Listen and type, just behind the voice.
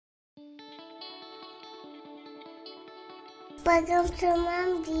Welcome to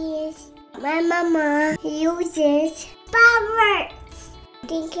Mom Bees. My mama uses Proverbs.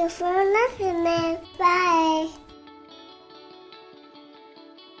 Thank you for listening. Bye.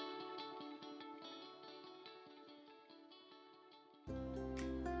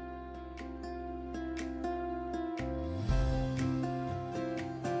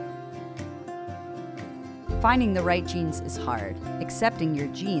 Finding the right jeans is hard. Accepting your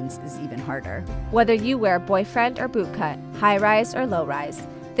jeans is even harder. Whether you wear boyfriend or bootcut, high-rise or low-rise,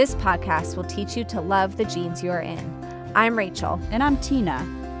 this podcast will teach you to love the jeans you're in. I'm Rachel. And I'm Tina.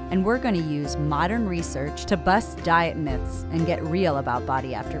 And we're going to use modern research to bust diet myths and get real about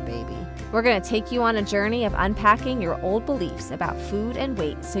body after baby. We're going to take you on a journey of unpacking your old beliefs about food and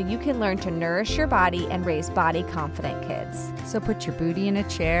weight so you can learn to nourish your body and raise body-confident kids. So put your booty in a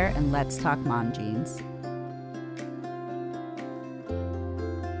chair and let's talk mom jeans.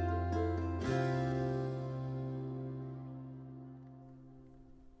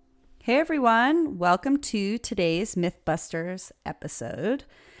 Hey everyone, welcome to today's Mythbusters episode.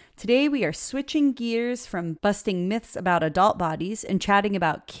 Today we are switching gears from busting myths about adult bodies and chatting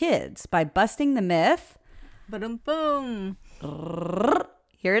about kids by busting the myth. Ba-dum-boom.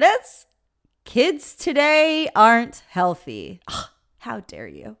 Here it is. Kids today aren't healthy. Ugh, how dare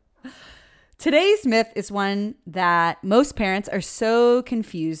you? Today's myth is one that most parents are so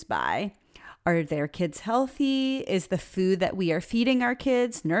confused by. Are their kids healthy? Is the food that we are feeding our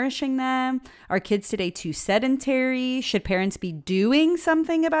kids nourishing them? Are kids today too sedentary? Should parents be doing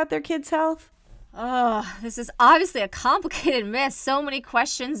something about their kids' health? Oh, this is obviously a complicated myth. So many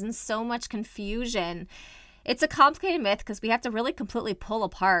questions and so much confusion. It's a complicated myth because we have to really completely pull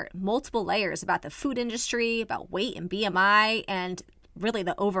apart multiple layers about the food industry, about weight and BMI, and really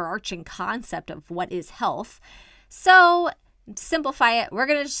the overarching concept of what is health. So to simplify it, we're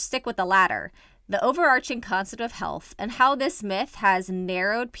going to just stick with the latter, the overarching concept of health and how this myth has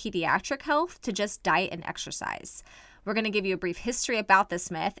narrowed pediatric health to just diet and exercise. We're going to give you a brief history about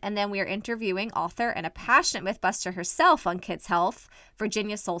this myth, and then we are interviewing author and a passionate mythbuster herself on kids' health,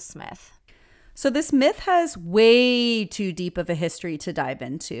 Virginia Sole-Smith. So this myth has way too deep of a history to dive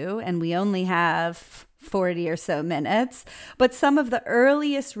into, and we only have 40 or so minutes, but some of the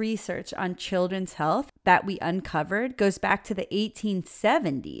earliest research on children's health that we uncovered goes back to the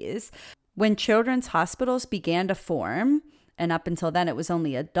 1870s when children's hospitals began to form, and up until then it was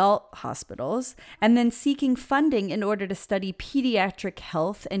only adult hospitals, and then seeking funding in order to study pediatric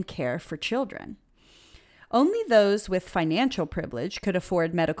health and care for children. Only those with financial privilege could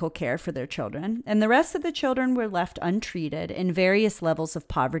afford medical care for their children, and the rest of the children were left untreated in various levels of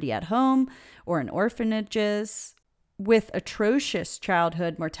poverty at home or in orphanages, with atrocious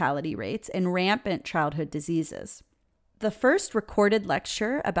childhood mortality rates and rampant childhood diseases. The first recorded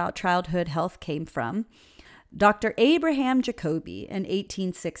lecture about childhood health came from Dr. Abraham Jacobi in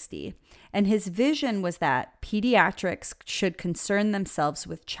 1860, and his vision was that pediatrics should concern themselves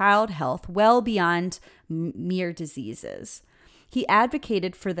with child health well beyond mere diseases. He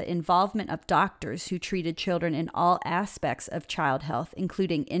advocated for the involvement of doctors who treated children in all aspects of child health,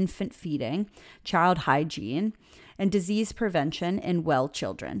 including infant feeding, child hygiene, and disease prevention in well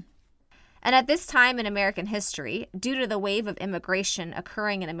children. And at this time in American history, due to the wave of immigration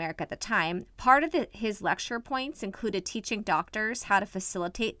occurring in America at the time, part of his lecture points included teaching doctors how to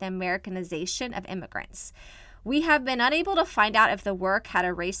facilitate the Americanization of immigrants. We have been unable to find out if the work had a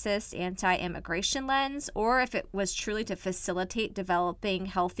racist, anti-immigration lens, or if it was truly to facilitate developing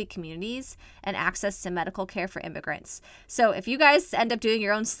healthy communities and access to medical care for immigrants. So if you guys end up doing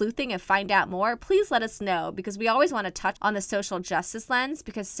your own sleuthing and find out more, please let us know, because we always want to touch on the social justice lens,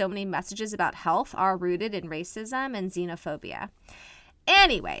 because so many messages about health are rooted in racism and xenophobia.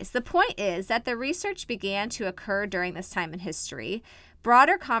 Anyways, the point is that the research began to occur during this time in history.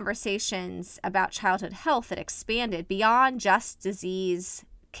 Broader conversations about childhood health that expanded beyond just disease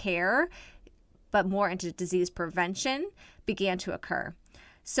care, but more into disease prevention, began to occur.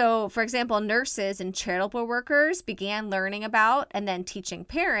 So, for example, nurses and charitable workers began learning about and then teaching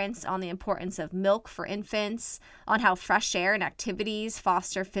parents on the importance of milk for infants, on how fresh air and activities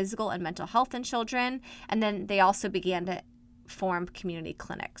foster physical and mental health in children, and then they also began to form community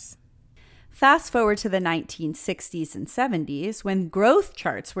clinics. Fast forward to the 1960s and 70s, when growth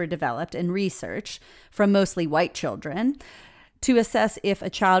charts were developed and researched from mostly white children to assess if a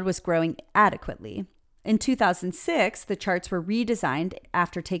child was growing adequately. In 2006, the charts were redesigned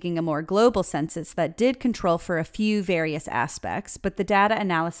after taking a more global census that did control for a few various aspects, but the data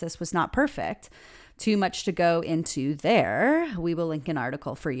analysis was not perfect. Too much to go into there. We will link an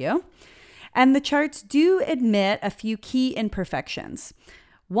article for you. And the charts do admit a few key imperfections.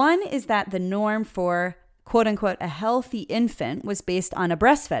 One is that the norm for quote unquote, a healthy infant was based on a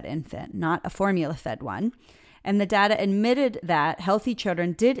breastfed infant, not a formula-fed one. And the data admitted that healthy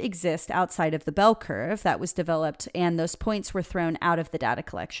children did exist outside of the bell curve that was developed, and those points were thrown out of the data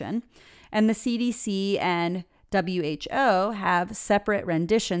collection. And the CDC and WHO have separate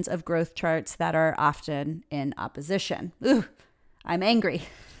renditions of growth charts that are often in opposition. Ooh, I'm angry.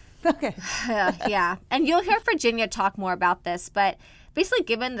 Okay. Yeah. And you'll hear Virginia talk more about this, but basically,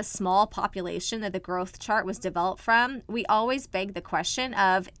 given the small population that the growth chart was developed from, we always beg the question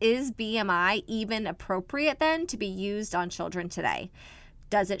of, is BMI even appropriate then to be used on children today?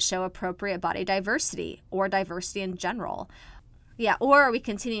 Does it show appropriate body diversity or diversity in general? Yeah, or are we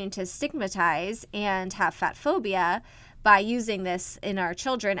continuing to stigmatize and have fat phobia by using this in our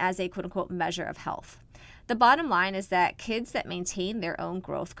children as a quote-unquote measure of health? The bottom line is that kids that maintain their own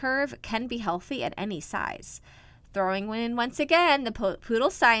growth curve can be healthy at any size. Throwing in once again the Poodle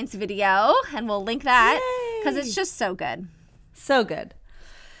Science video, and we'll link that because it's just so good. So good.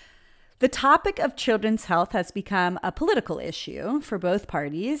 The topic of children's health has become a political issue for both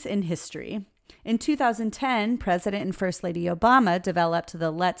parties in history. In 2010, President and First Lady Obama developed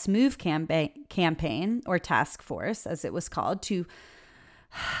the Let's Move campaign, or task force, as it was called, to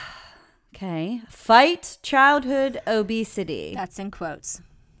fight childhood obesity. That's in quotes.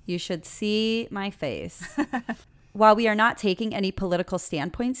 You should see my face. While we are not taking any political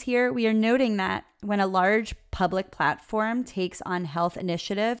standpoints here, we are noting that when a large public platform takes on health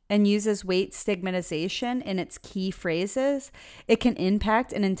initiative and uses weight stigmatization in its key phrases, it can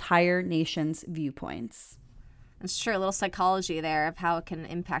impact an entire nation's viewpoints. It's true, a little psychology there of how it can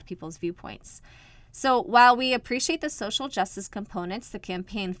impact people's viewpoints. So while we appreciate the social justice components the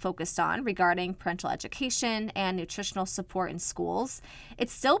campaign focused on regarding parental education and nutritional support in schools, it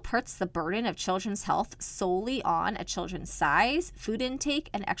still puts the burden of children's health solely on a children's size, food intake,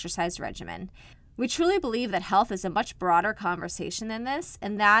 and exercise regimen. We truly believe that health is a much broader conversation than this,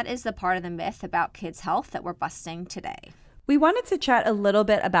 and that is the part of the myth about kids' health that we're busting today. We wanted to chat a little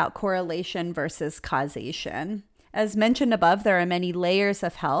bit about correlation versus causation. As mentioned above, there are many layers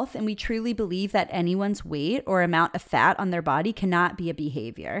of health, and we truly believe that anyone's weight or amount of fat on their body cannot be a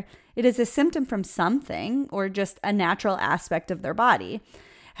behavior. It is a symptom from something or just a natural aspect of their body.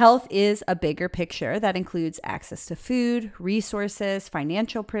 Health is a bigger picture that includes access to food, resources,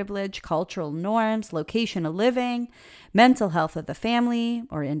 financial privilege, cultural norms, location of living, mental health of the family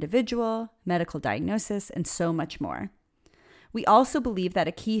or individual, medical diagnosis, and so much more. We also believe that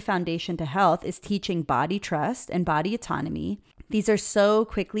a key foundation to health is teaching body trust and body autonomy. These are so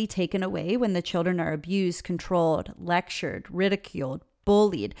quickly taken away when the children are abused, controlled, lectured, ridiculed,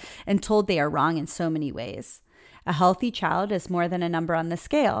 bullied, and told they are wrong in so many ways. A healthy child is more than a number on the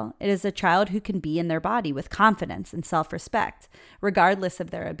scale. It is a child who can be in their body with confidence and self-respect, regardless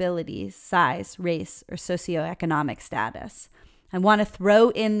of their abilities, size, race, or socioeconomic status. I want to throw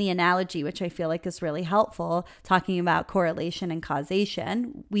in the analogy, which I feel like is really helpful, talking about correlation and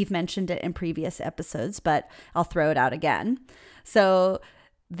causation. We've mentioned it in previous episodes, but I'll throw it out again. So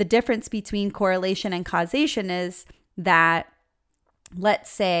the difference between correlation and causation is that, let's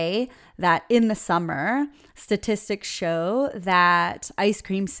say that in the summer, statistics show that ice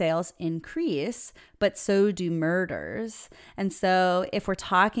cream sales increase, but so do murders. And so if we're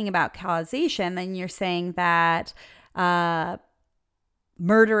talking about causation, then you're saying that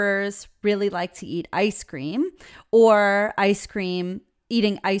murderers really like to eat ice cream, or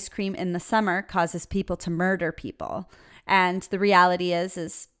eating ice cream in the summer causes people to murder people. And the reality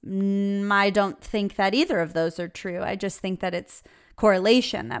is I don't think that either of those are true. I just think that it's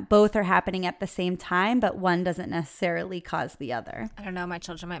correlation, that both are happening at the same time, but one doesn't necessarily cause the other. I don't know, my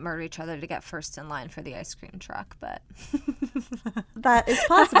children might murder each other to get first in line for the ice cream truck, but that is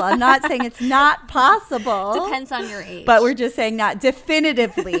possible. I'm not saying it's not possible. Depends on your age. But we're just saying not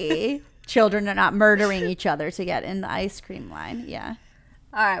definitively children are not murdering each other to get in the ice cream line. Yeah.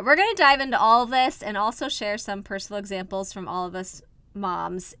 All right, we're going to dive into all of this and also share some personal examples from all of us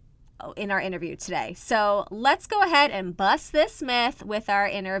moms in our interview today. So let's go ahead and bust this myth with our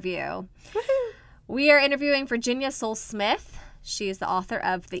interview. Woo-hoo. We are interviewing Virginia Sole-Smith. She is the author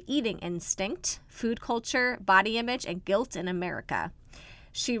of The Eating Instinct, Food Culture, Body Image, and Guilt in America.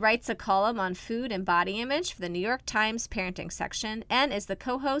 She writes a column on food and body image for the New York Times parenting section and is the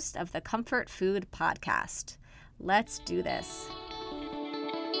co-host of the Comfort Food podcast. Let's do this.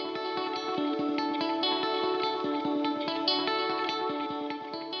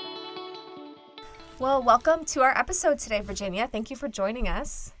 Well, welcome to our episode today, Virginia. Thank you for joining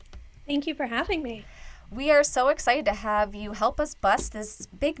us. Thank you for having me. We are so excited to have you help us bust this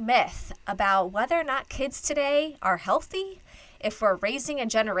big myth about whether or not kids today are healthy if we're raising a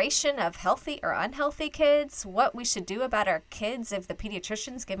generation of healthy or unhealthy kids, what we should do about our kids if the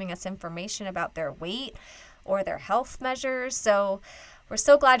pediatrician's giving us information about their weight or their health measures. So we're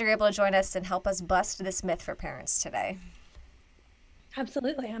so glad you're able to join us and help us bust this myth for parents today.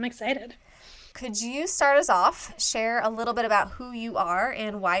 Absolutely. I'm excited. Could you start us off, share a little bit about who you are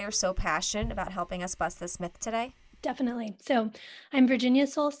and why you're so passionate about helping us bust this myth today? Definitely. So I'm Virginia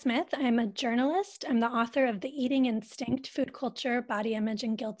Soule-Smith. I'm a journalist. I'm the author of The Eating Instinct, Food Culture, Body Image,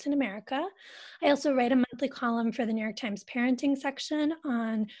 and Guilt in America. I also write a monthly column for the New York Times parenting section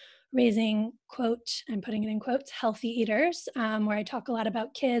on raising, quote, I'm putting it in quotes, healthy eaters, where I talk a lot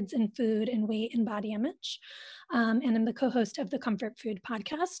about kids and food and weight and body image. And I'm the co-host of the Comfort Food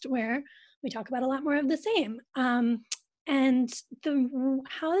podcast, where we talk about a lot more of the same. And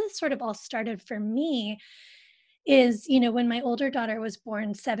how this sort of all started for me is, when my older daughter was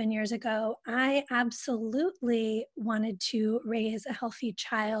born 7 years ago, I absolutely wanted to raise a healthy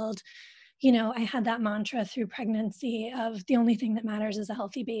child. I had that mantra through pregnancy of the only thing that matters is a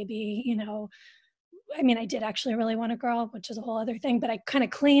healthy baby. I did actually really want a girl, which is a whole other thing, but I kind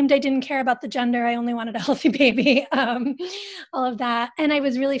of claimed I didn't care about the gender. I only wanted a healthy baby, all of that. And I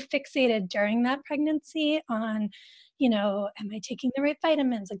was really fixated during that pregnancy on, am I taking the right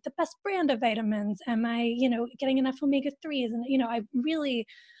vitamins, like the best brand of vitamins? Am I, getting enough omega-3s? And,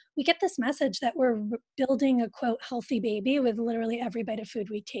 we get this message that we're building a, quote, healthy baby with literally every bite of food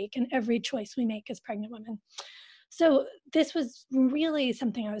we take and every choice we make as pregnant women. So this was really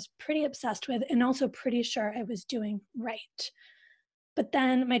something I was pretty obsessed with and also pretty sure I was doing right. But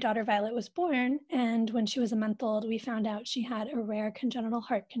then my daughter Violet was born, and when she was a month old, we found out she had a rare congenital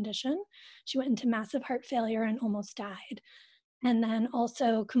heart condition. She went into massive heart failure and almost died, and then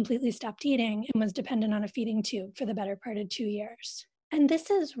also completely stopped eating and was dependent on a feeding tube for the better part of 2 years. And this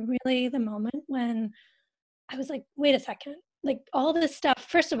is really the moment when I was like, wait a second, like all this stuff,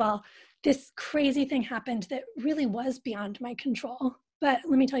 first of all, this crazy thing happened that really was beyond my control. But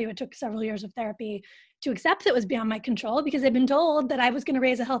let me tell you, it took several years of therapy to accept it was beyond my control because I'd been told that I was going to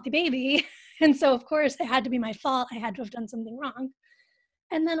raise a healthy baby. And so, of course, it had to be my fault. I had to have done something wrong.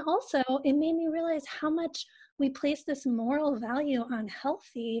 And then also, it made me realize how much we place this moral value on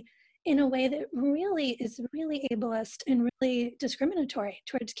healthy in a way that really is really ableist and really discriminatory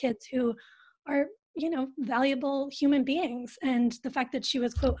towards kids who are, valuable human beings. And the fact that she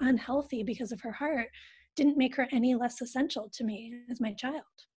was, quote, unhealthy because of her heart didn't make her any less essential to me as my child.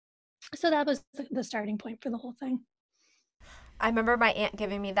 So that was the starting point for the whole thing. I remember my aunt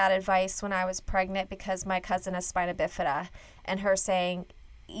giving me that advice when I was pregnant because my cousin has spina bifida, and her saying,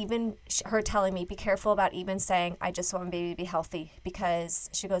 her telling me, be careful about even saying, I just want my baby to be healthy, because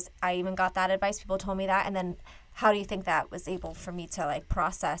she goes, I even got that advice. People told me that. And then how do you think that was able for me to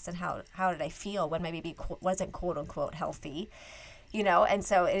process, and how did I feel when my baby wasn't quote unquote healthy? And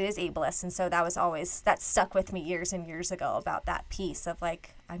so it is ableist. And so that stuck with me years and years ago about that piece of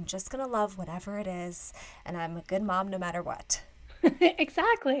I'm just going to love whatever it is. And I'm a good mom no matter what.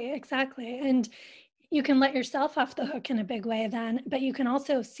 Exactly. And you can let yourself off the hook in a big way then, but you can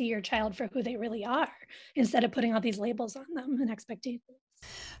also see your child for who they really are instead of putting all these labels on them and expectations.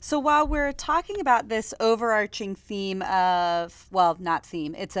 So while we're talking about this overarching theme of, well, not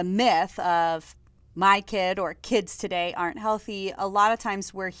theme, it's a myth of my kid or kids today aren't healthy, a lot of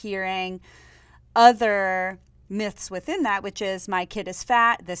times we're hearing other myths within that, which is my kid is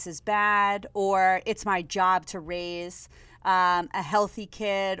fat, this is bad, or it's my job to raise a healthy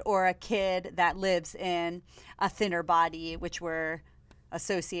kid or a kid that lives in a thinner body, which we're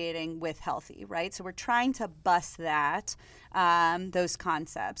associating with healthy, right? So we're trying to bust that, those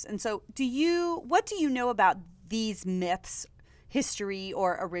concepts. And so what do you know about these myths, history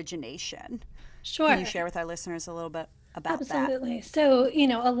or origination? Sure. Can you share with our listeners a little bit about that? Absolutely. So,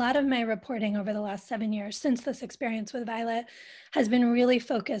 a lot of my reporting over the last 7 years since this experience with Violet has been really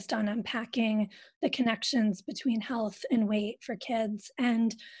focused on unpacking the connections between health and weight for kids.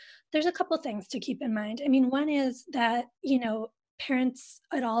 And there's a couple things to keep in mind. One is that, parents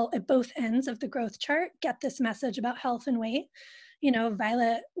at both ends of the growth chart get this message about health and weight.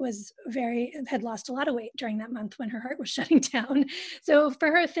 Violet had lost a lot of weight during that month when her heart was shutting down. So for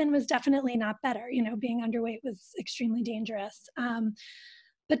her, thin was definitely not better. Being underweight was extremely dangerous.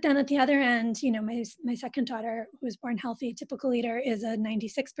 But then at the other end, my second daughter, who was born healthy, typical eater, is a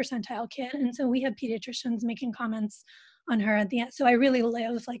 96th percentile kid. And so we had pediatricians making comments on her at the end. So I really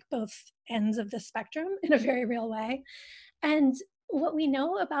live both ends of the spectrum in a very real way. And what we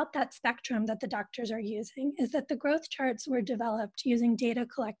know about that spectrum that the doctors are using is that the growth charts were developed using data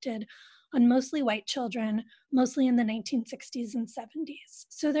collected on mostly white children, mostly in the 1960s and 70s.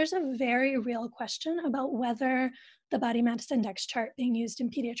 So there's a very real question about whether the body mass index chart being used in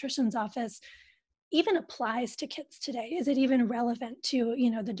pediatrician's office even applies to kids today? Is it even relevant to,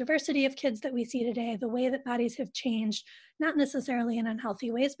 the diversity of kids that we see today, the way that bodies have changed, not necessarily in unhealthy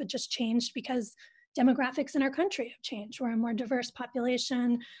ways, but just changed because demographics in our country have changed. We're a more diverse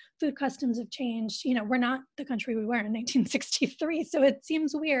population, food customs have changed. We're not the country we were in 1963. So it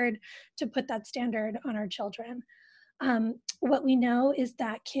seems weird to put that standard on our children. What we know is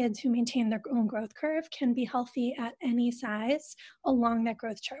that kids who maintain their own growth curve can be healthy at any size along that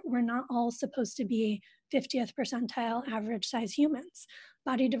growth chart. We're not all supposed to be 50th percentile average size humans.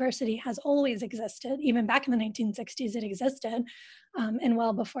 Body diversity has always existed. Even back in the 1960s, it existed, and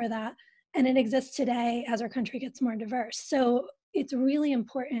well before that. And it exists today as our country gets more diverse. So it's really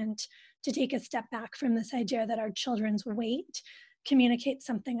important to take a step back from this idea that our children's weight communicate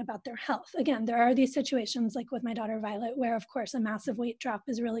something about their health. Again, there are these situations like with my daughter Violet, where of course a massive weight drop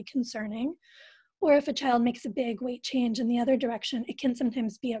is really concerning. Or if a child makes a big weight change in the other direction, it can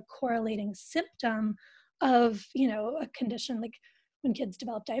sometimes be a correlating symptom of, a condition. Like when kids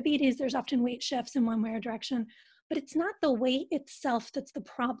develop diabetes, there's often weight shifts in one way or direction. But it's not the weight itself that's the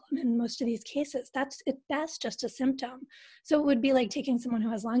problem in most of these cases. That's just a symptom. So it would be like taking someone who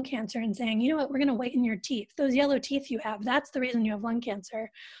has lung cancer and saying, you know what, we're going to whiten your teeth. Those yellow teeth you have, that's the reason you have lung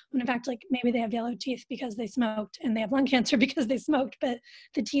cancer. When in fact, like maybe they have yellow teeth because they smoked and they have lung cancer because they smoked, but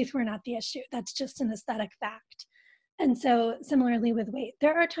the teeth were not the issue. That's just an aesthetic fact. And so similarly with weight,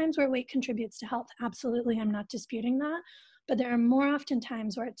 there are times where weight contributes to health. Absolutely, I'm not disputing that. But there are more often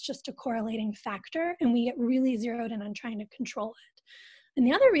times where it's just a correlating factor and we get really zeroed in on trying to control it. And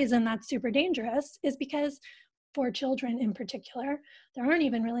the other reason that's super dangerous is because for children in particular, there aren't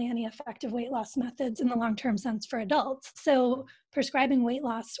even really any effective weight loss methods in the long-term sense for adults. So prescribing weight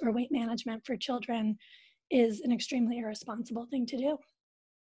loss or weight management for children is an extremely irresponsible thing to do.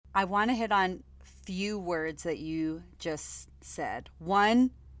 I want to hit on few words that you just said.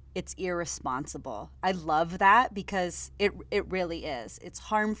 One, it's irresponsible. I love that because it really is. It's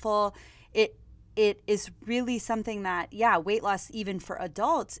harmful. It is really something that, weight loss even for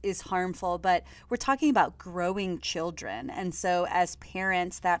adults is harmful, but we're talking about growing children. And so as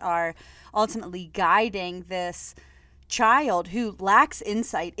parents that are ultimately guiding this child who lacks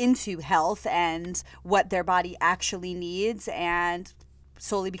insight into health and what their body actually needs, and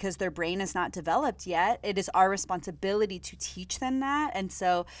solely because their brain is not developed yet, it is our responsibility to teach them that. And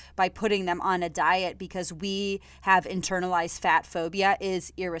so by putting them on a diet because we have internalized fat phobia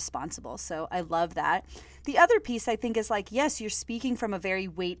is irresponsible. So I love that. The other piece I think is like, yes, you're speaking from a very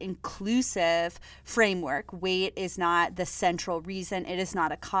weight inclusive framework. Weight is not the central reason. It is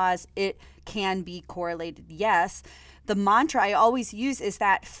not a cause. It can be correlated, yes. The mantra I always use is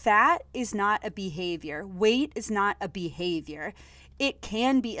that fat is not a behavior. Weight is not a behavior. It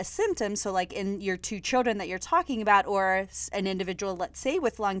can be a symptom. So like in your two children that you're talking about, or an individual, let's say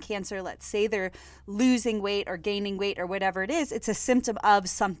with lung cancer, let's say they're losing weight or gaining weight or whatever it is, it's a symptom of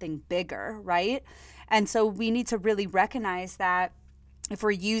something bigger, right? And so we need to really recognize that if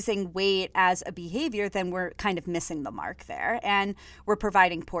we're using weight as a behavior, then we're kind of missing the mark there, and we're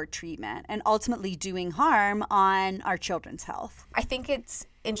providing poor treatment and ultimately doing harm on our children's health. I think it's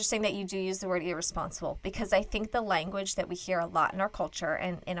interesting that you do use the word irresponsible, because I think the language that we hear a lot in our culture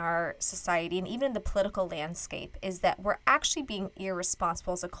and in our society and even in the political landscape is that we're actually being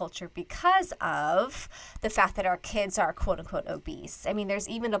irresponsible as a culture because of the fact that our kids are quote unquote obese. I mean, there's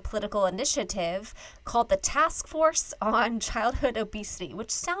even a political initiative called the Task Force on Childhood Obesity,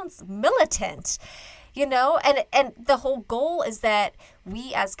 which sounds militant. And the whole goal is that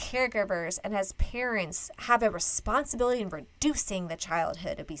we as caregivers and as parents have a responsibility in reducing the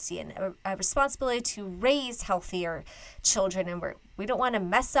childhood obesity and a responsibility to raise healthier children. And we don't want to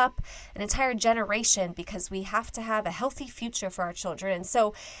mess up an entire generation because we have to have a healthy future for our children. And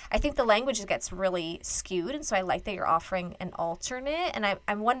so I think the language gets really skewed. And so I like that you're offering an alternate. And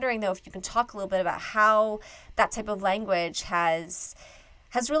I'm wondering, though, if you can talk a little bit about how that type of language has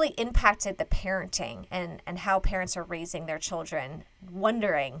really impacted the parenting and how parents are raising their children,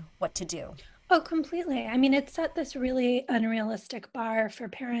 wondering what to do. Oh, completely. I mean, it set this really unrealistic bar for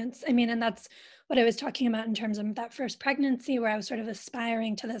parents. I mean, and that's what I was talking about in terms of that first pregnancy, where I was sort of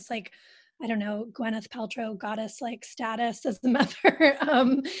aspiring to this, like, I don't know, Gwyneth Paltrow goddess-like status as the mother of,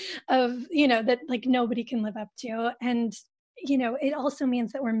 that like nobody can live up to. And, it also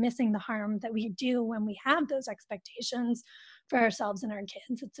means that we're missing the harm that we do when we have those expectations for ourselves and our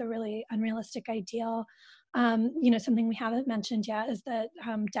kids. It's a really unrealistic ideal. Something we haven't mentioned yet is that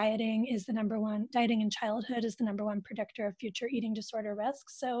dieting in childhood is the number one predictor of future eating disorder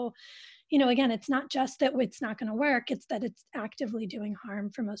risks. So, again, it's not just that it's not going to work, it's that it's actively doing harm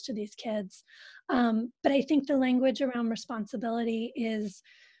for most of these kids. But I think the language around responsibility is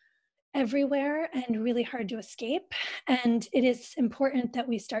everywhere and really hard to escape. And it is important that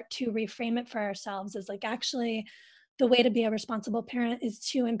we start to reframe it for ourselves as like, actually, the way to be a responsible parent is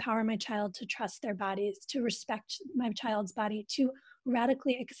to empower my child to trust their bodies, to respect my child's body, to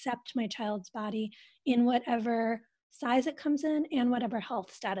radically accept my child's body in whatever size it comes in and whatever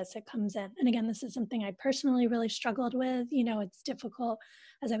health status it comes in. And again, this is something I personally really struggled with. It's difficult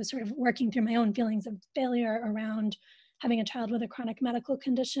as I was sort of working through my own feelings of failure around having a child with a chronic medical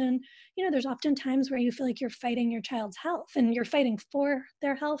condition. There's often times where you feel like you're fighting your child's health and you're fighting for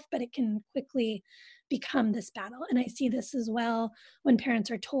their health, but it can quickly become this battle. And I see this as well when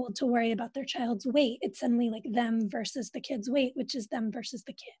parents are told to worry about their child's weight. It's suddenly like them versus the kid's weight, which is them versus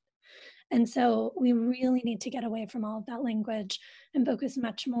the kid. And so we really need to get away from all of that language and focus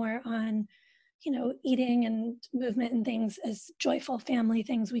much more on eating and movement and things as joyful family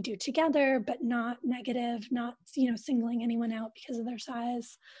things we do together, but not negative, not, singling anyone out because of their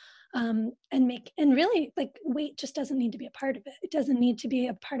size. And really, like, weight just doesn't need to be a part of it. It doesn't need to be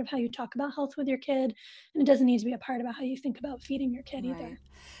a part of how you talk about health with your kid. And it doesn't need to be a part about how you think about feeding your kid either.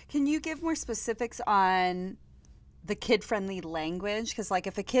 Can you give more specifics on the kid-friendly language? Because like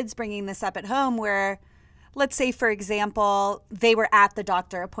if a kid's bringing this up at home where, let's say, for example, they were at the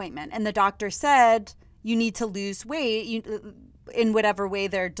doctor appointment and the doctor said, you need to lose weight in whatever way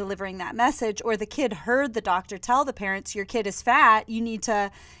they're delivering that message, or the kid heard the doctor tell the parents, your kid is fat, you need to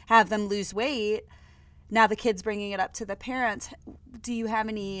have them lose weight. Now the kid's bringing it up to the parents. Do you have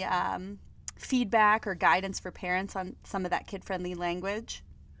any feedback or guidance for parents on some of that kid-friendly language?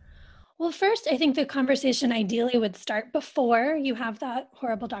 Well, first, I think the conversation ideally would start before you have that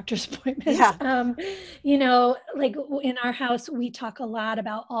horrible doctor's appointment. Yeah. Like in our house, we talk a lot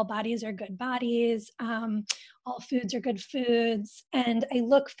about all bodies are good bodies, all foods are good foods. And I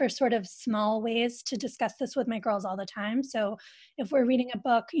look for sort of small ways to discuss this with my girls all the time. So if we're reading a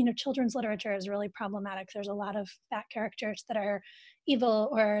book, children's literature is really problematic. There's a lot of fat characters that are evil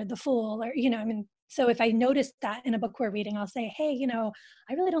or the fool or, so if I notice that in a book we're reading, I'll say, hey,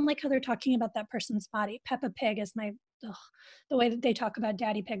 I really don't like how they're talking about that person's body. Peppa Pig is the way that they talk about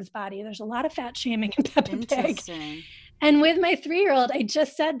Daddy Pig's body. There's a lot of fat shaming in Peppa Pig. And with my 3-year-old, I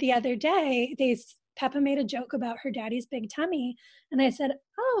just said the other day, Peppa made a joke about her daddy's big tummy. And I said,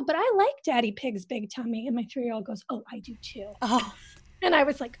 oh, but I like Daddy Pig's big tummy. And my 3-year-old goes, oh, I do too. Oh. And I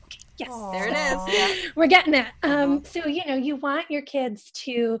was like, okay, yes. There it is. Yeah. We're getting it. So, you want your kids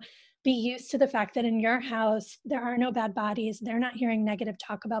to be used to the fact that in your house, there are no bad bodies. They're not hearing negative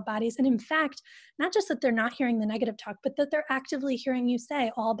talk about bodies. And in fact, not just that they're not hearing the negative talk, but that they're actively hearing you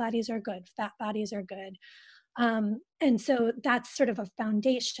say all bodies are good, fat bodies are good. And so that's sort of a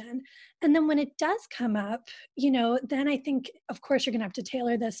foundation. And then when it does come up, then I think, of course, you're going to have to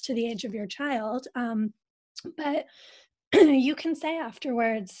tailor this to the age of your child. But you can say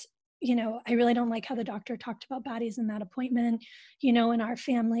afterwards, I really don't like how the doctor talked about bodies in that appointment. In our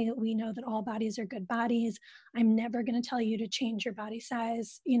family, we know that all bodies are good bodies. I'm never going to tell you to change your body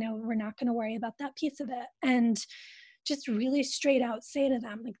size. We're not going to worry about that piece of it. And just really straight out say to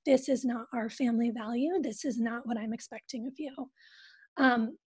them, like, this is not our family value. This is not what I'm expecting of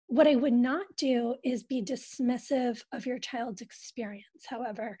you. What I would not do is be dismissive of your child's experience,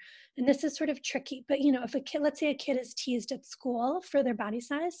 however, and this is sort of tricky, but if a kid, let's say a kid is teased at school for their body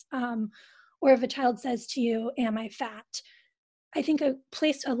size, or if a child says to you, am I fat? I think a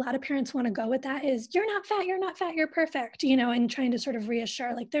place a lot of parents want to go with that is, you're not fat, you're perfect, and trying to sort of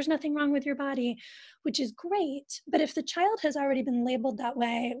reassure, like, there's nothing wrong with your body, which is great. But if the child has already been labeled that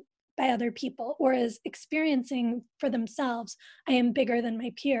way by other people or is experiencing for themselves, I am bigger than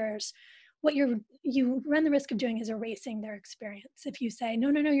my peers, what you run the risk of doing is erasing their experience. If you say, no,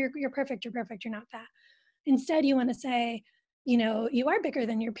 you're perfect, you're not fat. Instead, you want to say, you are bigger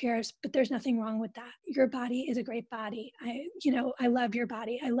than your peers, but there's nothing wrong with that. Your body is a great body. I love your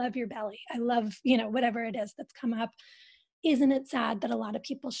body. I love your belly. I love, whatever it is that's come up. Isn't it sad that a lot of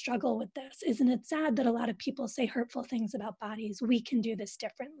people struggle with this? Isn't it sad that a lot of people say hurtful things about bodies? We can do this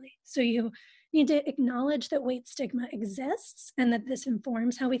differently. So you need to acknowledge that weight stigma exists and that this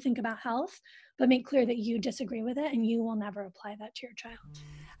informs how we think about health, but make clear that you disagree with it and you will never apply that to your child.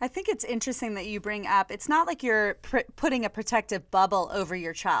 I think it's interesting that you bring up, it's not like you're putting a protective bubble over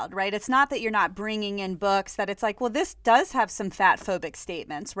your child, right? It's not that you're not bringing in books that it's like, well, this does have some fat phobic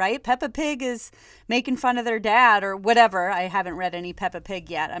statements, right? Peppa Pig is making fun of their dad or whatever. I haven't read any Peppa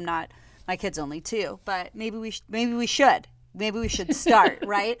Pig yet. My kid's only 2, but maybe we should. maybe we should start,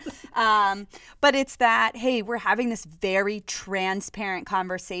 right? But it's that, hey, we're having this very transparent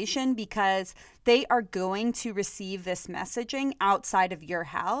conversation because they are going to receive this messaging outside of your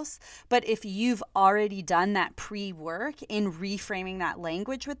house. But if you've already done that pre-work in reframing that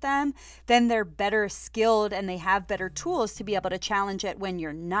language with them, then they're better skilled and they have better tools to be able to challenge it when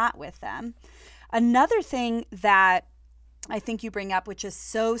you're not with them. Another thing that I think you bring up, which is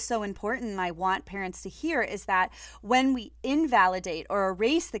so, so important, and I want parents to hear, is that when we invalidate or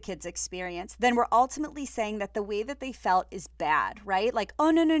erase the kid's experience, then we're ultimately saying that the way that they felt is bad, right? Like, oh,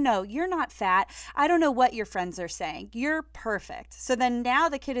 no, you're not fat. I don't know what your friends are saying. You're perfect. So then now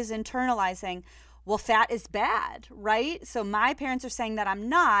the kid is internalizing, well, fat is bad, right? So my parents are saying that I'm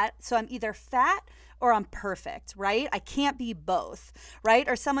not, so I'm either fat or I'm perfect, right? I can't be both, right?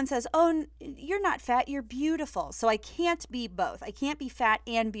 Or someone says, oh, you're not fat, you're beautiful. So I can't be both. I can't be fat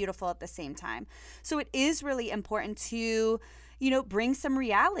and beautiful at the same time. So it is really important to, bring some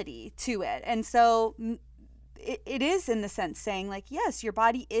reality to it. And so it is in the sense saying like, yes, your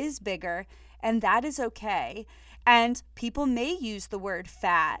body is bigger and that is okay. And people may use the word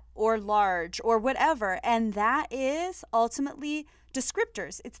fat or large or whatever. And that is ultimately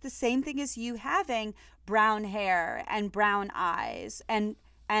descriptors. It's the same thing as you having brown hair and brown eyes and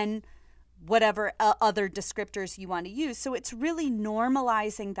whatever other descriptors you want to use. So it's really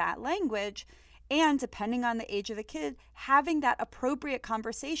normalizing that language. And depending on the age of the kid, having that appropriate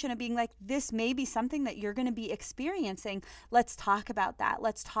conversation and being like, this may be something that you're going to be experiencing. Let's talk about that.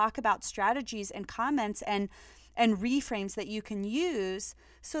 Let's talk about strategies and comments and reframes that you can use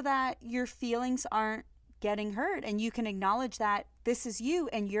so that your feelings aren't getting hurt and you can acknowledge that this is you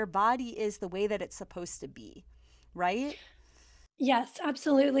and your body is the way that it's supposed to be, right? Yes,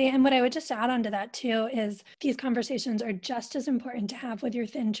 absolutely. And what I would just add on to that too is these conversations are just as important to have with your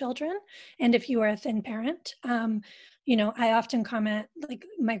thin children. And if you are a thin parent, I often comment, like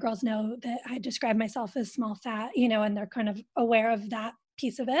my girls know that I describe myself as small fat, and they're kind of aware of that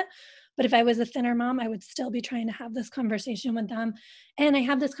piece of it. But if I was a thinner mom, I would still be trying to have this conversation with them. And I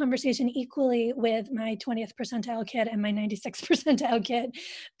have this conversation equally with my 20th percentile kid and my 96th percentile kid,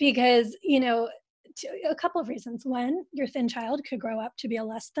 because, a couple of reasons. One, your thin child could grow up to be a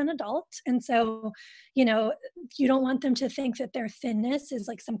less than adult. And so, you don't want them to think that their thinness is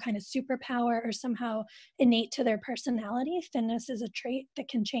like some kind of superpower or somehow innate to their personality. Thinness is a trait that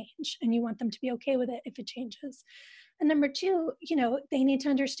can change, and you want them to be okay with it if it changes. And number two, they need to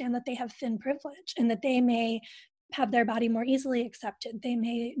understand that they have thin privilege and that they may have their body more easily accepted. They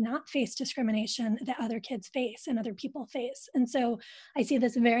may not face discrimination that other kids face and other people face. And so I see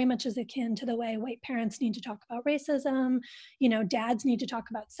this very much as akin to the way white parents need to talk about racism, dads need to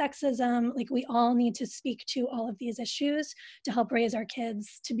talk about sexism. Like we all need to speak to all of these issues to help raise our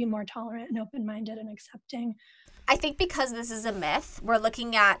kids to be more tolerant and open-minded and accepting. I think because this is a myth, we're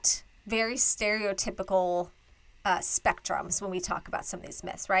looking at very stereotypical spectrums when we talk about some of these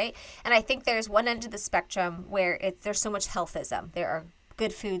myths, right? And I think there's one end of the spectrum where there's so much healthism. There are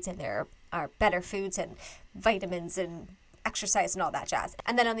good foods and there are better foods and vitamins and exercise and all that jazz.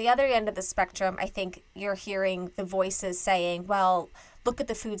 And then on the other end of the spectrum, I think you're hearing the voices saying, well, look at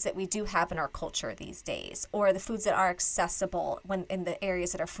the foods that we do have in our culture these days, or the foods that are accessible when in the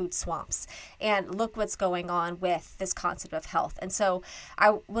areas that are food swamps. And look what's going on with this concept of health. And so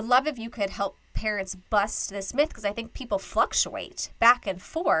I would love if you could help parents bust this myth, because I think people fluctuate back and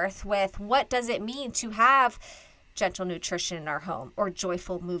forth with what does it mean to have gentle nutrition in our home or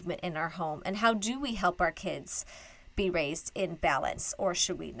joyful movement in our home, and how do we help our kids be raised in balance, or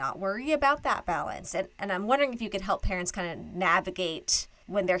should we not worry about that balance? And I'm wondering if you could help parents kind of navigate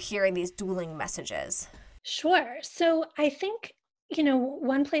when they're hearing these dueling messages. Sure. So I think,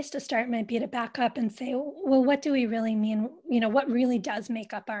 one place to start might be to back up and say, well, what do we really mean? What really does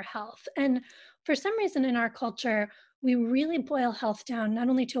make up our health? And for some reason in our culture, we really boil health down, not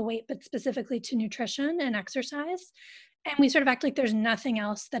only to weight, but specifically to nutrition and exercise. And we sort of act like there's nothing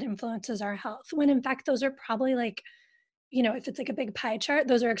else that influences our health, when in fact, those are probably like, if it's like a big pie chart,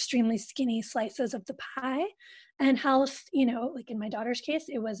 those are extremely skinny slices of the pie. And health, like in my daughter's case,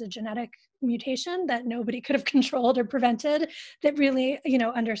 it was a genetic mutation that nobody could have controlled or prevented that really,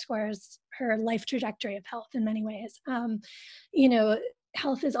 underscores her life trajectory of health in many ways.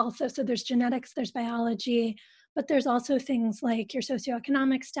 Health is also, so there's genetics, there's biology, but there's also things like your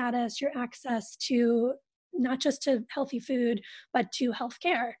socioeconomic status, your access to not just to healthy food, but to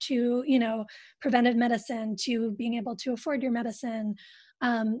healthcare, to, preventive medicine, to being able to afford your medicine.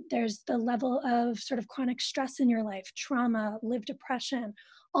 There's the level of sort of chronic stress in your life, trauma, lived depression,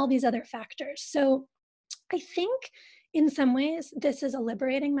 all these other factors. So I think in some ways, this is a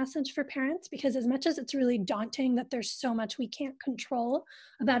liberating message for parents, because as much as it's really daunting that there's so much we can't control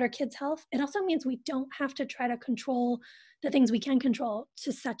about our kids' health, it also means we don't have to try to control the things we can control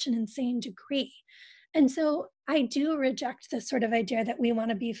to such an insane degree. And so I do reject this sort of idea that we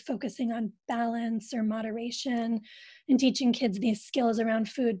want to be focusing on balance or moderation and teaching kids these skills around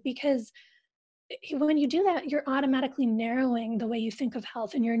food, because when you do that, you're automatically narrowing the way you think of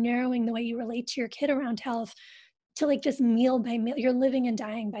health, and you're narrowing the way you relate to your kid around health to like this meal by meal. You're living and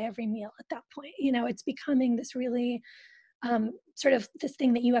dying by every meal at that point. It's becoming this really sort of this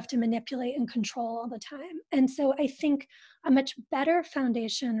thing that you have to manipulate and control all the time. And so I think a much better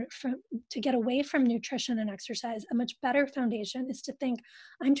foundation to get away from nutrition and exercise, a much better foundation is to think,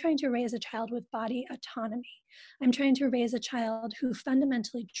 I'm trying to raise a child with body autonomy. I'm trying to raise a child who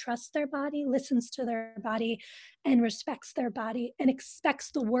fundamentally trusts their body, listens to their body, and respects their body, and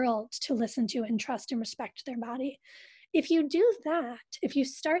expects the world to listen to and trust and respect their body. If you do that, if you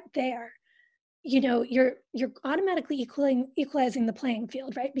start there, you're automatically equalizing the playing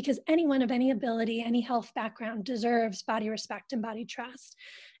field, right? Because anyone of any ability, any health background deserves body respect and body trust.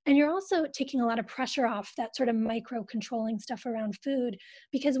 And you're also taking a lot of pressure off that sort of micro controlling stuff around food,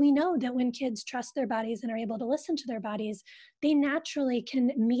 because we know that when kids trust their bodies and are able to listen to their bodies, they naturally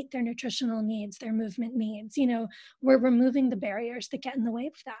can meet their nutritional needs, their movement needs. We're removing the barriers that get in the way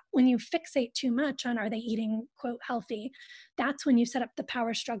of that. When you fixate too much on, are they eating, quote, healthy, that's when you set up the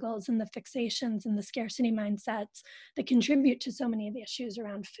power struggles and the fixations and the scarcity mindsets that contribute to so many of the issues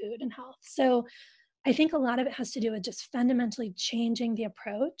around food and health. So I think a lot of it has to do with just fundamentally changing the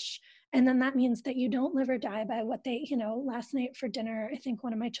approach. And then that means that you don't live or die by what they, last night for dinner, I think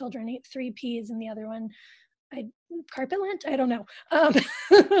one of my children ate 3 peas and the other one, carpet lint? I don't know.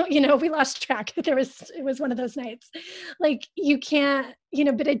 We lost track. It was one of those nights. Like you can't,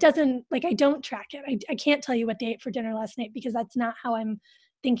 but it doesn't, like I don't track it. I can't tell you what they ate for dinner last night, because that's not how I'm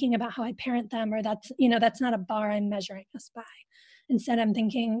thinking about how I parent them, or that's not a bar I'm measuring us by. Instead, I'm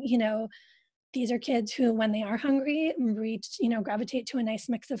thinking, these are kids who, when they are hungry, gravitate to a nice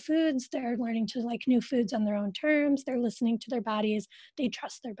mix of foods. They're learning to like new foods on their own terms. They're listening to their bodies. They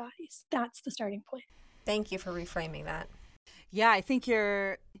trust their bodies. That's the starting point. Thank you for reframing that. Yeah, I think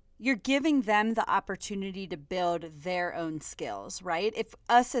you're giving them the opportunity to build their own skills, right? If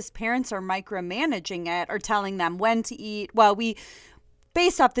us as parents are micromanaging it or telling them when to eat, well, we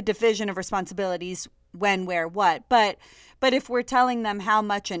based off the division of responsibilities, when, where, what, but if we're telling them how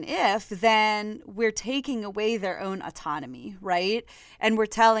much and if, then we're taking away their own autonomy, right? And we're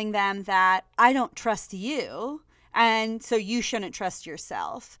telling them that I don't trust you, and so you shouldn't trust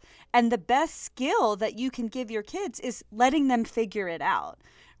yourself. And the best skill that you can give your kids is letting them figure it out,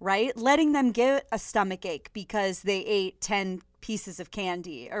 right? Letting them get a stomach ache because they ate 10 pieces of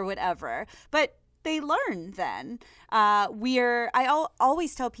candy or whatever. But they learn then. I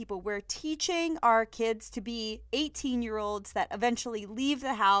always tell people we're teaching our kids to be 18-year-olds that eventually leave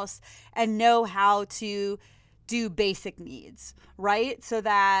the house and know how to do basic needs, right? So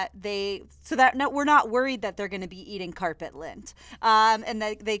that we're not worried that they're going to be eating carpet lint, and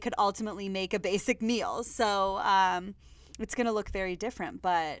that they could ultimately make a basic meal. So it's going to look very different,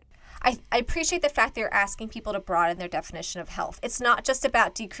 but I appreciate the fact that you're asking people to broaden their definition of health. It's not just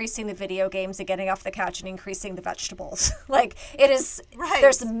about decreasing the video games and getting off the couch and increasing the vegetables. Like it is, right.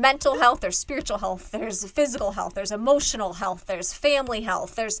 There's mental health, there's spiritual health, there's physical health, there's emotional health, there's family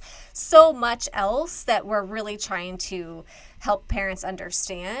health. There's so much else that we're really trying to help parents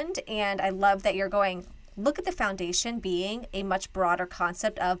understand. And I love that you're going, look at the foundation being a much broader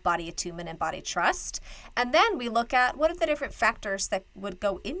concept of body attunement and body trust. And then we look at what are the different factors that would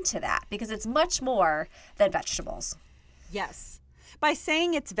go into that, because it's much more than vegetables. Yes. By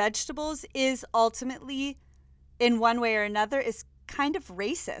saying it's vegetables is ultimately, in one way or another, is kind of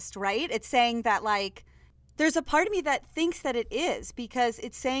racist, right? It's saying that, like, there's a part of me that thinks that it is, because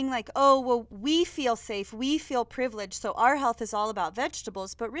it's saying like, oh, well, we feel safe, we feel privileged, so our health is all about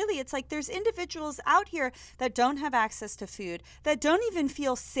vegetables. But really, it's like there's individuals out here that don't have access to food, that don't even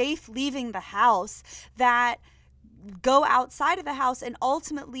feel safe leaving the house, that go outside of the house and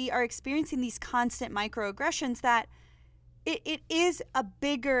ultimately are experiencing these constant microaggressions that it is a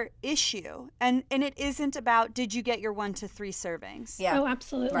bigger issue. And it isn't about, did you get your 1 to 3 servings? Yeah. Oh,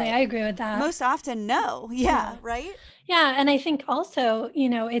 absolutely. Right. I agree with that. Most often, no. Yeah. Right? Yeah. And I think also,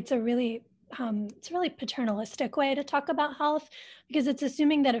 it's a really paternalistic way to talk about health, because it's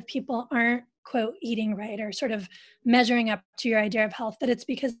assuming that if people aren't, quote, eating right or sort of measuring up to your idea of health, that it's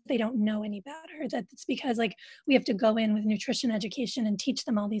because they don't know any better, that it's because like we have to go in with nutrition education and teach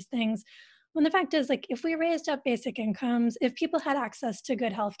them all these things. When the fact is, like, if we raised up basic incomes, if people had access to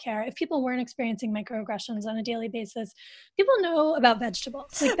good health care, if people weren't experiencing microaggressions on a daily basis, people know about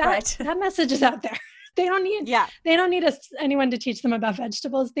vegetables. Like that, Right. that message is out there. They don't need Yeah. they don't need anyone to teach them about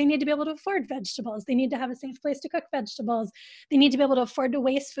vegetables. They need to be able to afford vegetables. They need to have a safe place to cook vegetables. They need to be able to afford to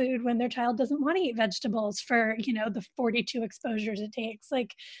waste food when their child doesn't want to eat vegetables for, the 42 exposures it takes.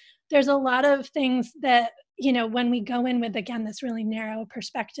 Like there's a lot of things that, when we go in with, again, this really narrow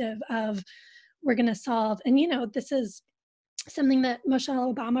perspective of we're going to solve, and, this is something that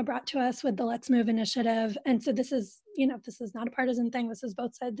Michelle Obama brought to us with the Let's Move initiative. And so this is not a partisan thing. This is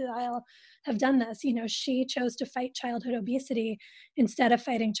both sides of the aisle have done this. She chose to fight childhood obesity instead of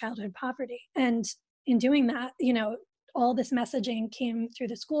fighting childhood poverty. And in doing that, all this messaging came through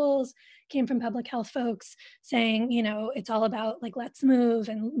the schools, came from public health folks saying, it's all about like, let's move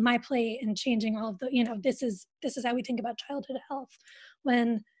and my plate and changing all of the, this is how we think about childhood health.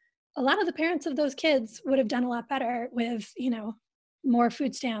 When a lot of the parents of those kids would have done a lot better with, more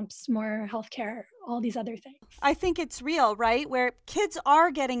food stamps, more healthcare, all these other things. I think it's real, right? Where kids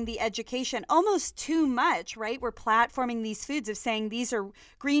are getting the education almost too much, right? We're platforming these foods of saying these are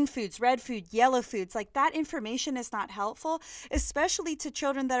green foods, red food, yellow foods. Like that information is not helpful, especially to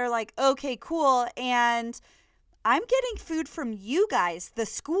children that are like, okay, cool. And I'm getting food from you guys, the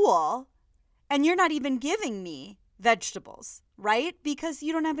school, and you're not even giving me vegetables, right? Because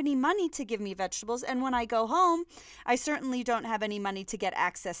you don't have any money to give me vegetables. And when I go home, I certainly don't have any money to get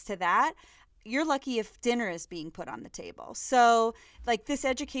access to that. You're lucky if dinner is being put on the table. So like this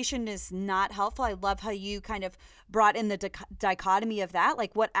education is not helpful. I love how you kind of brought in the dichotomy of that.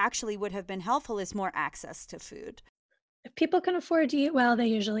 Like what actually would have been helpful is more access to food. If people can afford to eat well, they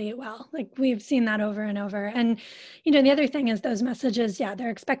usually eat well. Like we've seen that over and over. And, the other thing is those messages, they're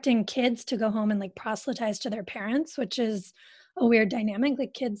expecting kids to go home and like proselytize to their parents, which is a weird dynamic.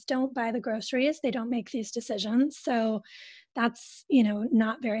 Like kids don't buy the groceries. They don't make these decisions. So that's,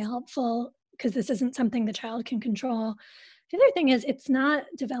 not very helpful because this isn't something the child can control. The other thing is it's not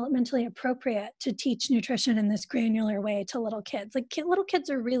developmentally appropriate to teach nutrition in this granular way to little kids. Like little kids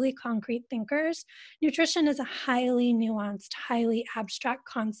are really concrete thinkers. Nutrition is a highly nuanced, highly abstract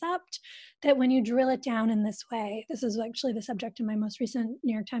concept that when you drill it down in this way, this is actually the subject in my most recent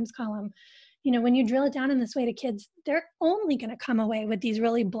New York Times column, when you drill it down in this way to kids, they're only going to come away with these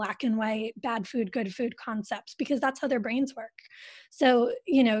really black and white, bad food, good food concepts because that's how their brains work. So,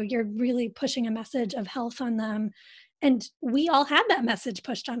 you're really pushing a message of health on them. And we all had that message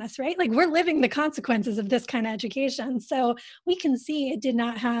pushed on us, right? Like we're living the consequences of this kind of education. So we can see it did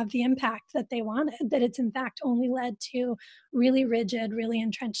not have the impact that they wanted, that it's in fact only led to really rigid, really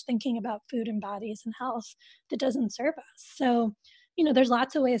entrenched thinking about food and bodies and health that doesn't serve us. So, there's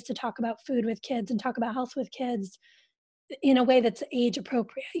lots of ways to talk about food with kids and talk about health with kids in a way that's age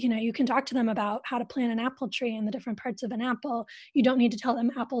appropriate. You can talk to them about how to plant an apple tree and the different parts of an apple. You don't need to tell them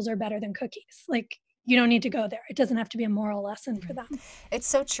apples are better than cookies. Like you don't need to go there. It doesn't have to be a moral lesson for them. It's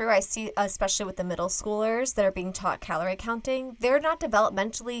so true. I see, especially with the middle schoolers that are being taught calorie counting, they're not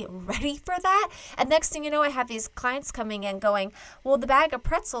developmentally ready for that. And next thing you know, I have these clients coming in going, well, the bag of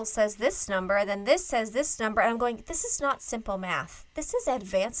pretzels says this number, and then this says this number. And I'm going, this is not simple math. This is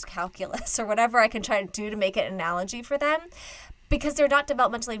advanced calculus or whatever I can try to do to make an analogy for them. Because they're not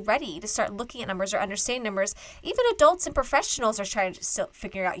developmentally ready to start looking at numbers or understanding numbers. Even adults and professionals are trying to still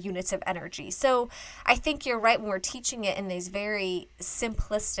figure out units of energy. So I think you're right when we're teaching it in these very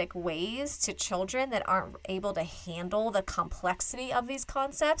simplistic ways to children that aren't able to handle the complexity of these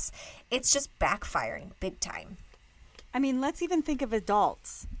concepts. It's just backfiring big time. I mean, let's even think of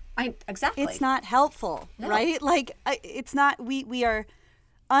adults. Exactly. It's not helpful, right? Like it's not, we are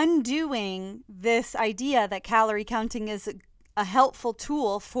undoing this idea that calorie counting is a helpful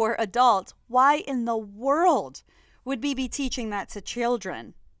tool for adults. Why in the world would we be teaching that to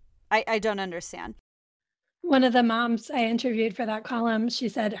children? I don't understand. One of the moms I interviewed for that column, she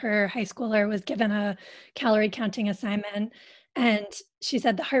said her high schooler was given a calorie counting assignment. And she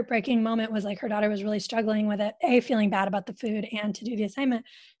said the heartbreaking moment was like her daughter was really struggling with it, feeling bad about the food and to do the assignment.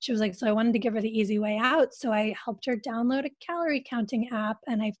 She was like, so I wanted to give her the easy way out. So I helped her download a calorie counting app.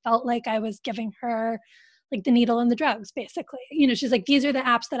 And I felt like I was giving her like the needle and the drugs, basically. She's like, these are the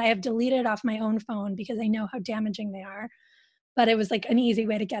apps that I have deleted off my own phone because I know how damaging they are. But it was like an easy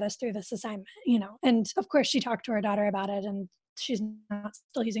way to get us through this assignment, And of course, she talked to her daughter about it, and she's not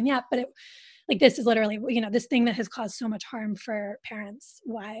still using the app. But this is literally, this thing that has caused so much harm for parents.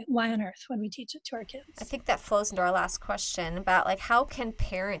 Why on earth would we teach it to our kids? I think that flows into our last question about like how can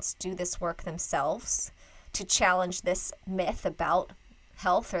parents do this work themselves to challenge this myth about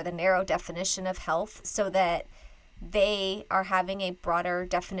health or the narrow definition of health so that they are having a broader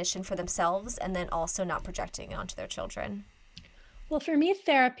definition for themselves and then also not projecting it onto their children? Well, for me,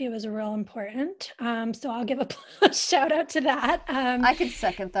 therapy was real important. So I'll give a shout out to that. I could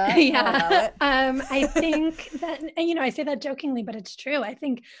second that. Yeah. I think that, and, I say that jokingly, but it's true. I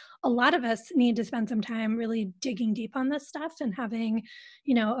think a lot of us need to spend some time really digging deep on this stuff, and having,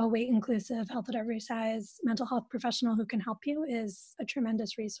 a weight inclusive, health at every size mental health professional who can help you is a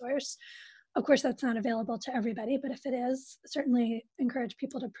tremendous resource. Of course, that's not available to everybody, but if it is, certainly encourage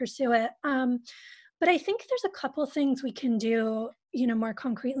people to pursue it. But I think there's a couple things we can do, more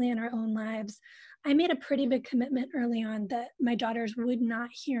concretely in our own lives. I made a pretty big commitment early on that my daughters would not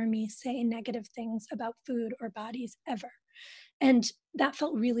hear me say negative things about food or bodies ever. And that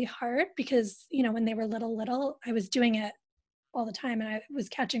felt really hard because, when they were little, I was doing it all the time and I was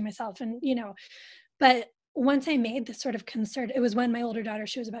catching myself and, but once I made this sort of concerted, it was when my older daughter,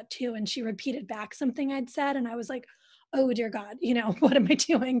 she was about 2, and she repeated back something I'd said. And I was like, oh dear God, what am I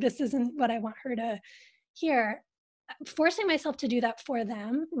doing? This isn't what I want her to hear. Forcing myself to do that for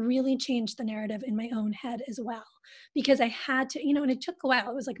them really changed the narrative in my own head as well, because I had to, and it took a while.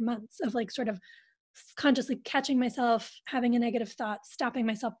 It was like months of like sort of consciously catching myself having a negative thought, stopping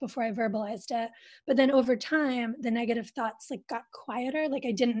myself before I verbalized it. But then over time, the negative thoughts like got quieter. Like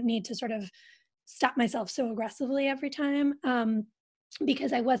I didn't need to sort of stop myself so aggressively every time,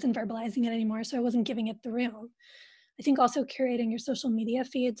 because I wasn't verbalizing it anymore. So I wasn't giving it the room. I think also curating your social media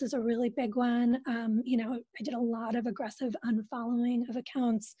feeds is a really big one. I did a lot of aggressive unfollowing of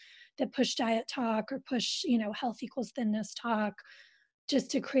accounts that push diet talk or push, health equals thinness talk, just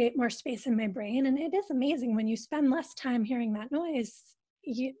to create more space in my brain. And it is amazing when you spend less time hearing that noise,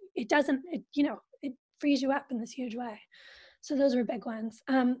 it frees you up in this huge way. So those were big ones.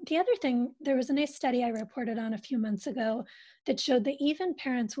 The other thing, there was a nice study I reported on a few months ago that showed that even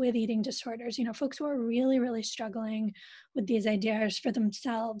parents with eating disorders, folks who are really, really struggling with these ideas for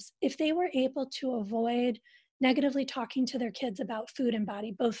themselves, if they were able to avoid negatively talking to their kids about food and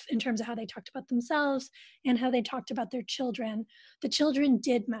body, both in terms of how they talked about themselves and how they talked about their children, the children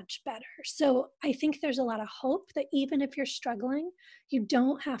did much better. So I think there's a lot of hope that even if you're struggling, you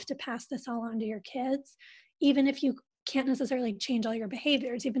don't have to pass this all on to your kids, even if you can't necessarily change all your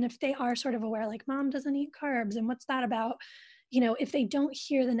behaviors, even if they are sort of aware, like mom doesn't eat carbs and what's that about? If they don't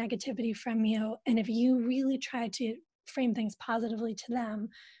hear the negativity from you, and if you really try to frame things positively to them,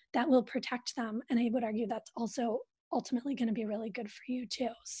 that will protect them. And I would argue that's also ultimately going to be really good for you too.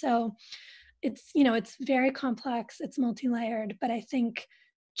 So it's very complex, it's multi-layered, but I think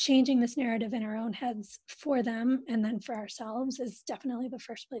changing this narrative in our own heads for them and then for ourselves is definitely the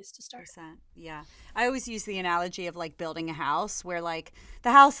first place to start. Yeah. I always use the analogy of like building a house where like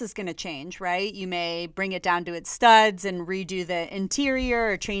the house is going to change, right? You may bring it down to its studs and redo the interior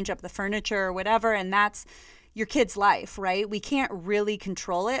or change up the furniture or whatever. And that's your kid's life, right? We can't really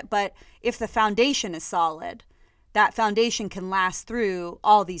control it, but if the foundation is solid, that foundation can last through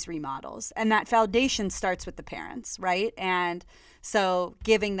all these remodels. And that foundation starts with the parents, right? And so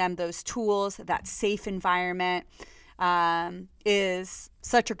giving them those tools, that safe environment, is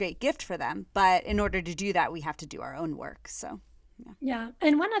such a great gift for them. But in order to do that, we have to do our own work. So, yeah.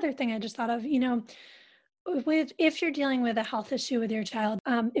 And one other thing I just thought of, if you're dealing with a health issue with your child,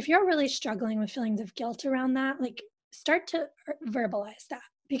 if you're really struggling with feelings of guilt around that, like start to verbalize that.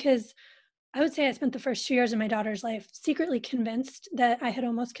 Because I would say I spent the first 2 years of my daughter's life secretly convinced that I had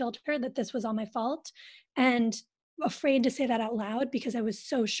almost killed her, that this was all my fault, and afraid to say that out loud because I was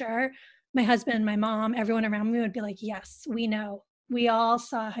so sure my husband, my mom, everyone around me would be like, yes, we know. We all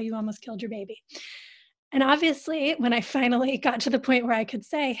saw how you almost killed your baby. And obviously, when I finally got to the point where I could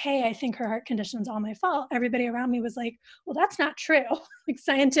say, hey, I think her heart condition's all my fault, everybody around me was like, well, that's not true. Like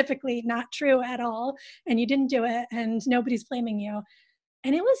scientifically not true at all. And you didn't do it and nobody's blaming you.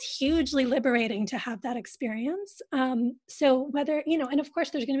 And it was hugely liberating to have that experience. So whether, and of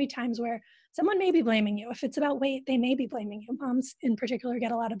course there's going to be times where someone may be blaming you. If it's about weight, they may be blaming you. Moms in particular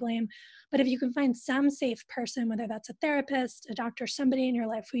get a lot of blame. But if you can find some safe person, whether that's a therapist, a doctor, somebody in your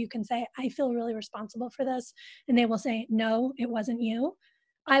life who you can say, I feel really responsible for this. And they will say, no, it wasn't you.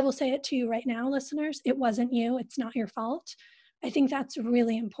 I will say it to you right now, listeners. It wasn't you. It's not your fault. I think that's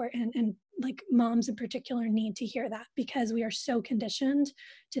really important. And like moms in particular need to hear that, because we are so conditioned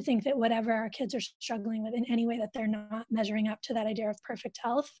to think that whatever our kids are struggling with in any way that they're not measuring up to that idea of perfect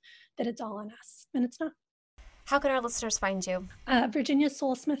health, that it's all on us, and it's not. How can our listeners find you?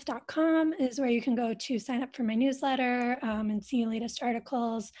 VirginiaSoulSmith.com is where you can go to sign up for my newsletter and see latest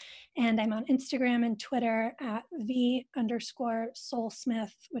articles. And I'm on Instagram and Twitter at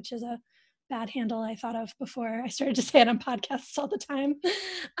 @V_Soulsmith, which is a bad handle I thought of before I started to say it on podcasts all the time.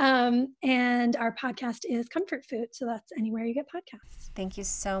 And our podcast is Comfort Food. So that's anywhere you get podcasts. Thank you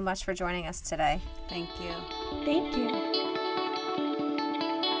so much for joining us today. Thank you. Thank you.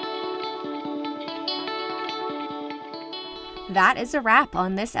 That is a wrap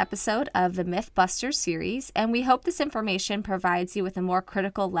on this episode of the Mythbusters series, and we hope this information provides you with a more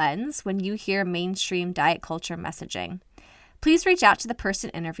critical lens when you hear mainstream diet culture messaging. Please reach out to the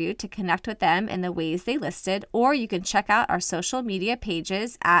person interviewed to connect with them in the ways they listed, or you can check out our social media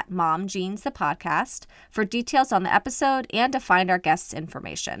pages at Mom Jeans the Podcast for details on the episode and to find our guests'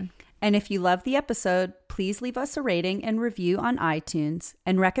 information. And if you love the episode, please leave us a rating and review on iTunes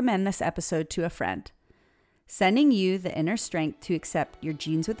and recommend this episode to a friend. Sending you the inner strength to accept your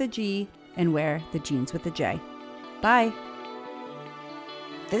jeans with a G and wear the jeans with a J. Bye.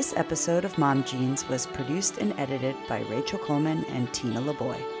 This episode of Mom Jeans was produced and edited by Rachel Coleman and Tina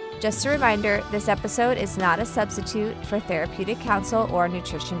LeBoy. Just a reminder, this episode is not a substitute for therapeutic counsel or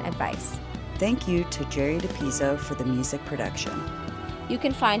nutrition advice. Thank you to Jerry DePizzo for the music production. You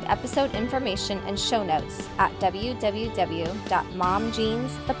can find episode information and show notes at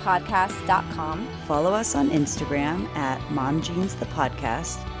www.momjeansthepodcast.com. Follow us on Instagram at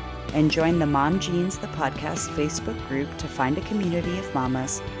MomJeansThePodcast and join the Mom Jeans the Podcast Facebook group to find a community of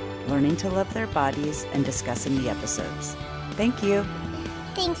mamas learning to love their bodies and discussing the episodes. Thank you.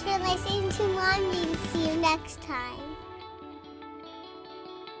 Thanks for listening to Mom Jeans. See you next time.